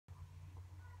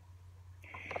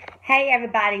Hey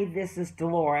everybody, this is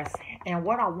Delores, and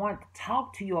what I want to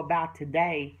talk to you about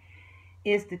today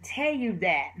is to tell you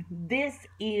that this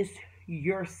is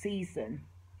your season,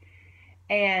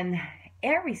 and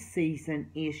every season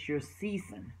is your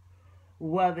season,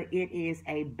 whether it is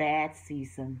a bad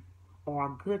season or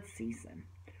a good season.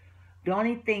 The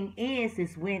only thing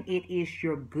is when it is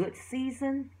your good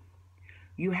season,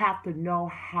 you have to know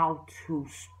how to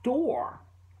store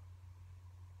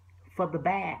for the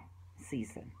bad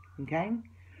season, okay?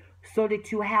 So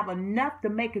that you have enough to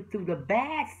make it through the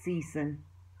bad season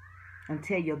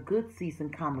until your good season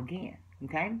come again,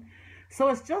 okay? So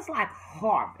it's just like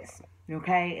harvest,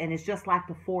 okay? And it's just like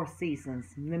the four seasons.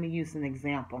 Let me use an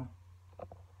example.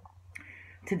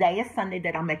 Today is Sunday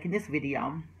that I'm making this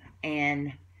video,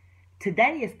 and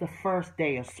today is the first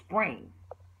day of spring.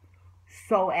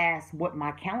 So as what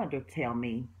my calendar tell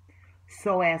me,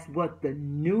 so as what the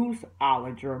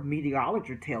newsologer,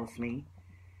 meteorologer tells me,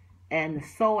 and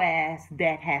so as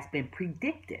that has been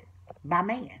predicted by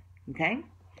man, okay?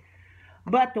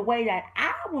 But the way that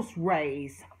I was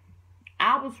raised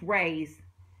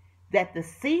that the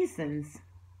seasons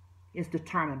is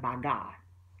determined by God,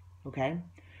 okay?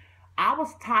 I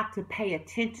was taught to pay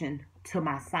attention to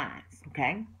my signs,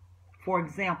 okay? For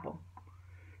example,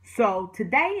 so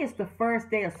today is the first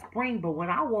day of spring, but when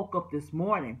I woke up this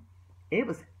morning, it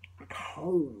was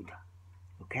cold,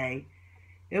 okay?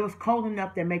 It was cold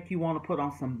enough that make you want to put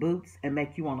on some boots and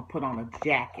make you want to put on a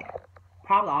jacket.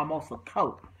 Probably almost a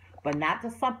coat, but not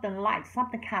just something light,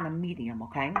 something kind of medium,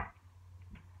 okay?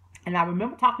 And I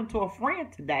remember talking to a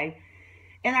friend today,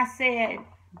 and I said,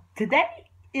 today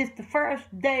is the first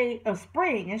day of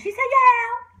spring. And she said,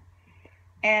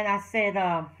 yeah. And I said,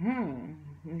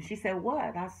 And she said,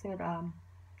 what? I said,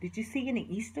 did you see any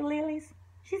Easter lilies?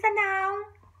 She said, no.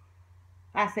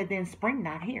 I said, then spring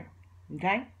not here,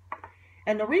 okay?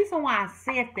 And the reason why I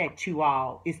said that to you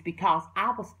all is because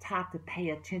I was taught to pay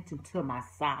attention to my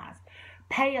signs.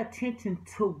 Pay attention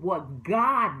to what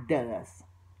God does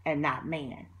and not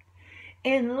man.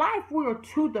 In life, we are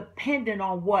too dependent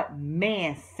on what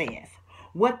man says,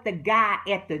 what the guy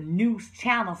at the news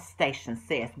channel station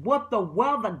says, what the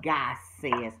weather guy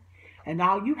says. And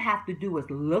all you have to do is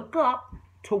look up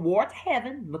towards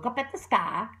heaven, look up at the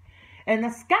sky, and the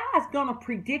sky is going to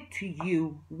predict to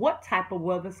you what type of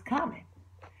weather is coming.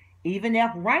 Even if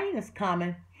rain is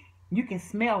coming, you can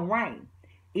smell rain.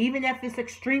 Even if it's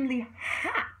extremely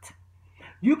hot,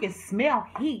 you can smell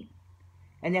heat.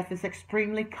 And if it's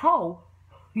extremely cold,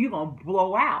 you're going to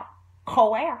blow out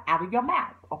cold air out of your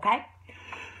mouth, okay?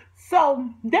 So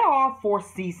there are four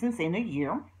seasons in a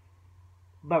year.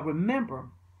 But remember,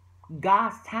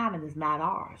 God's timing is not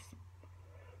ours.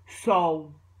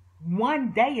 So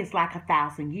one day is like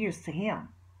 1,000 years to him.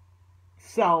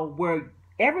 So where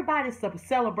everybody's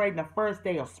celebrating the first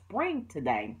day of spring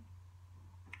today,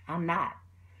 I'm not.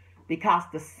 Because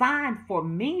the sign for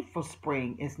me for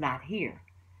spring is not here.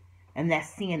 And that's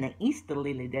seeing the Easter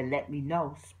lily that let me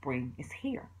know spring is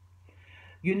here.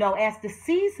 You know, as the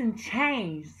season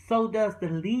changes, so does the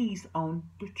leaves on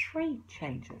the tree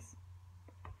changes.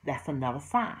 That's another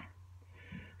sign.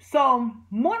 So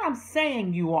what I'm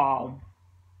saying, you all,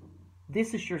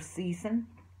 this is your season.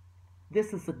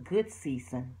 This is a good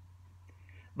season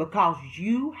because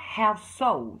you have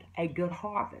sowed a good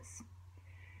harvest.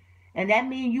 And that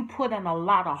means you put in a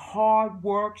lot of hard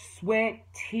work, sweat,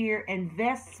 tear,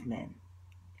 investment,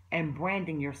 and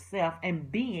branding yourself and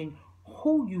being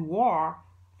who you are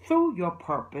through your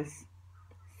purpose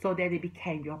so that it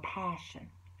became your passion,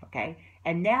 okay?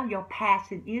 And now your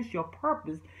passion is your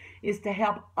purpose, is to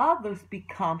help others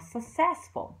become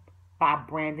successful by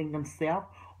branding themselves,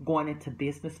 going into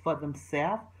business for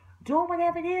themselves, doing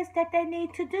whatever it is that they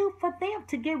need to do for them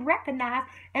to get recognized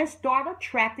and start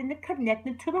attracting and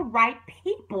connecting to the right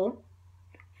people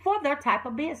for their type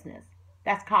of business.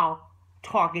 That's called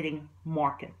targeting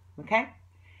market, okay?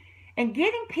 And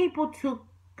getting people to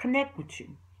connect with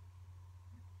you.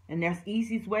 And there's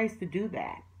easiest ways to do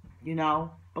that, you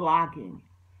know, blogging,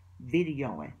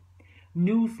 videoing,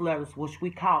 newsletters, which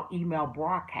we call email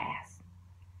broadcasts.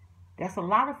 There's a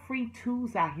lot of free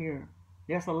tools out here.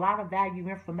 There's a lot of value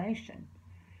information.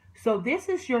 So this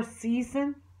is your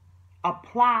season.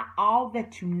 Apply all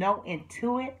that you know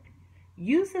into it.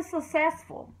 Use it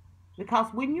successful.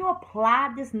 Because when you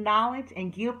apply this knowledge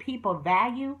and give people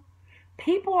value,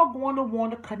 people are going to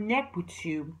want to connect with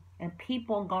you and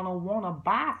people are going to want to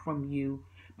buy from you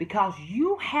because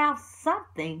you have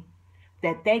something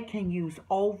that they can use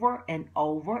over and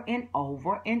over and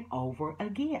over and over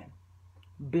again.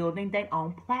 Building their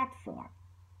own platform.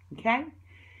 Okay?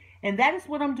 And that is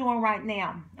what I'm doing right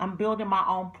now. I'm building my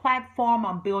own platform.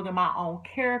 I'm building my own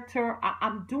character.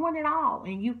 I'm doing it all,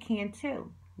 and you can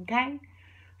too. Okay?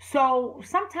 So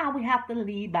sometimes we have to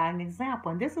lead by an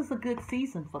example, and this is a good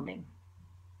season for me.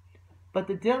 But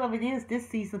the deal of it is, this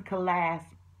season could last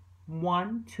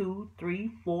 1, 2,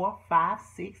 3, 4, 5,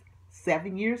 6,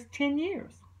 7 years, 10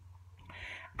 years.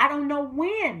 I don't know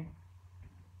when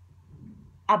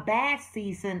a bad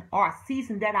season or a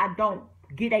season that I don't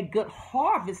get a good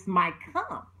harvest might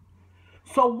come.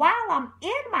 So while I'm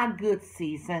in my good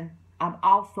season, I'm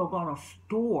also going to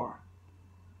store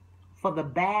for the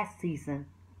bad season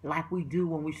like we do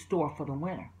when we store for the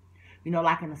winter. You know,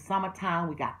 like in the summertime,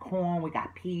 we got corn, we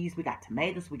got peas, we got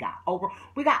tomatoes, we got okra.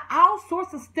 We got all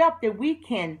sorts of stuff that we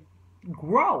can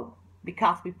grow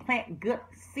because we plant good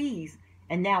seeds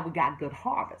and now we got good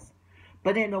harvest.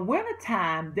 But in the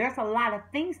wintertime, there's a lot of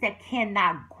things that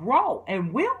cannot grow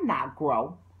and will not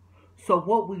grow. So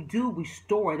what we do, we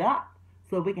store it up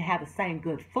so we can have the same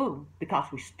good food because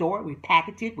we store it, we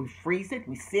package it, we freeze it,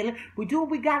 we seal it. We do what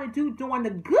we got to do during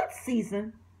the good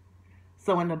season.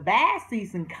 So when the bad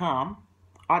season come,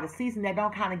 or the season that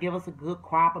don't kind of give us a good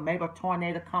crop, or maybe a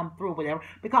tornado come through, whatever,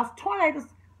 because tornadoes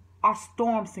are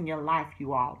storms in your life,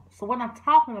 you all. So what I'm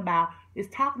talking about is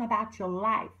talking about your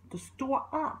life to store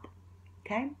up,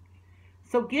 okay?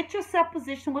 So get yourself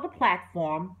positioned with a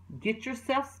platform, get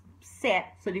yourself set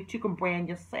so that you can brand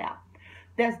yourself.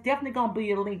 There's definitely going to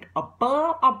be a link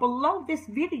above or below this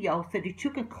video so that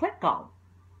you can click on,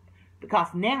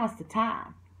 because now is the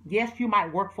time. Yes, you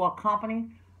might work for a company,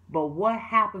 but what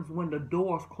happens when the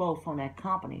doors close on that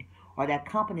company or that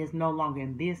company is no longer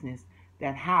in business?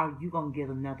 Then how are you going to get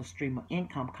another stream of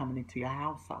income coming into your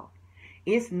household?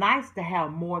 It's nice to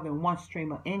have more than one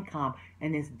stream of income,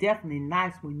 and it's definitely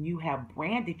nice when you have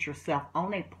branded yourself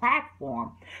on a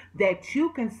platform that you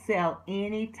can sell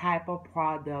any type of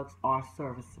products or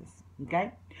services,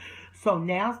 okay? So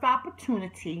now's the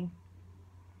opportunity,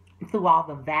 through all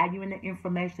the value and the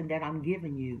information that I'm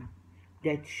giving you,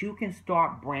 that you can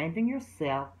start branding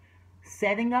yourself,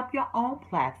 setting up your own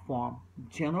platform,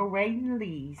 generating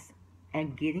leads,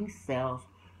 and getting sales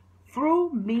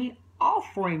through me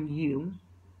offering you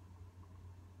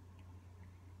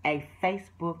a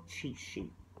Facebook cheat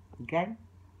sheet. Okay?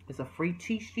 It's a free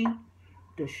cheat sheet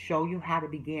to show you how to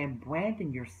begin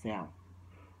branding yourself,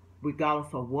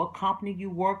 regardless of what company you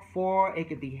work for. It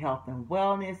could be health and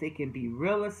wellness, it can be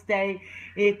real estate,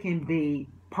 it can be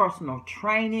personal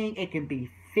training, it can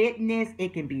be fitness,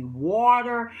 it can be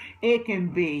water, it can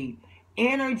be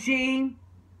energy,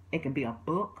 it can be a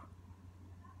book,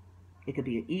 it could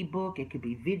be an ebook, it could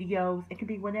be videos, it could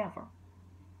be whatever.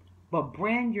 But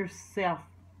brand yourself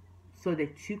so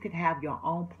that you can have your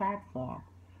own platform.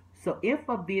 So if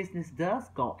a business does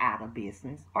go out of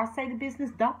business, or say the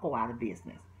business don't go out of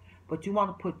business, but you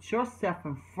want to put yourself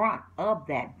in front of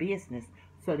that business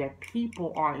so that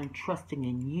people are entrusting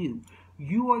in you.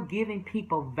 You are giving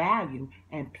people value,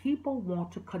 and people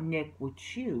want to connect with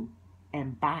you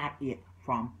and buy it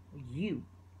from you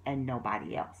and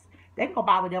nobody else. They can go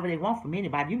buy whatever they want from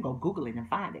anybody. You can go Google it and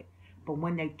find it. But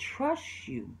when they trust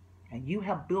you and you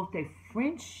have built a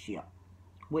friendship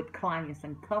with clients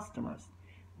and customers,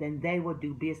 then they will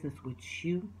do business with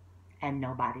you and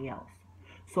nobody else.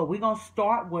 So we're going to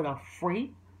start with a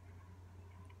free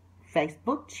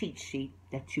Facebook cheat sheet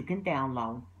that you can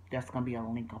download. There's going to be a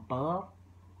link above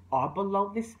or below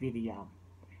this video.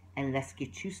 And let's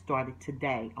get you started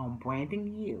today on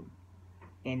branding you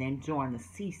and enjoying the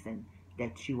season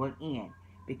that you are in,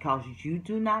 because you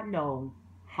do not know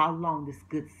how long this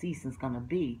good season is going to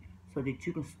be, so that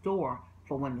you can store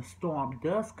for when the storm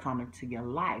does come into your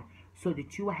life, so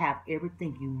that you will have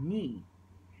everything you need,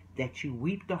 that you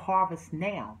reap the harvest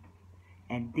now,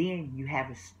 and then you have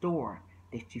it stored,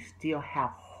 that you still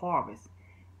have harvest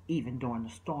even during the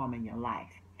storm in your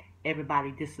life.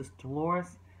 Everybody, this is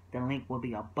Delores. The link will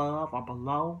be above or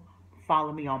below.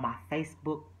 Follow me on my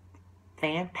Facebook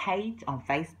fan page on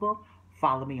Facebook.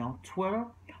 Follow me on Twitter.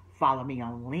 Follow me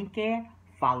on LinkedIn.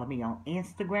 Follow me on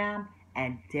Instagram.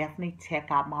 And definitely check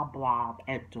out my blog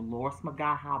at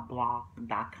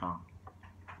DeloresMcGahablog.com.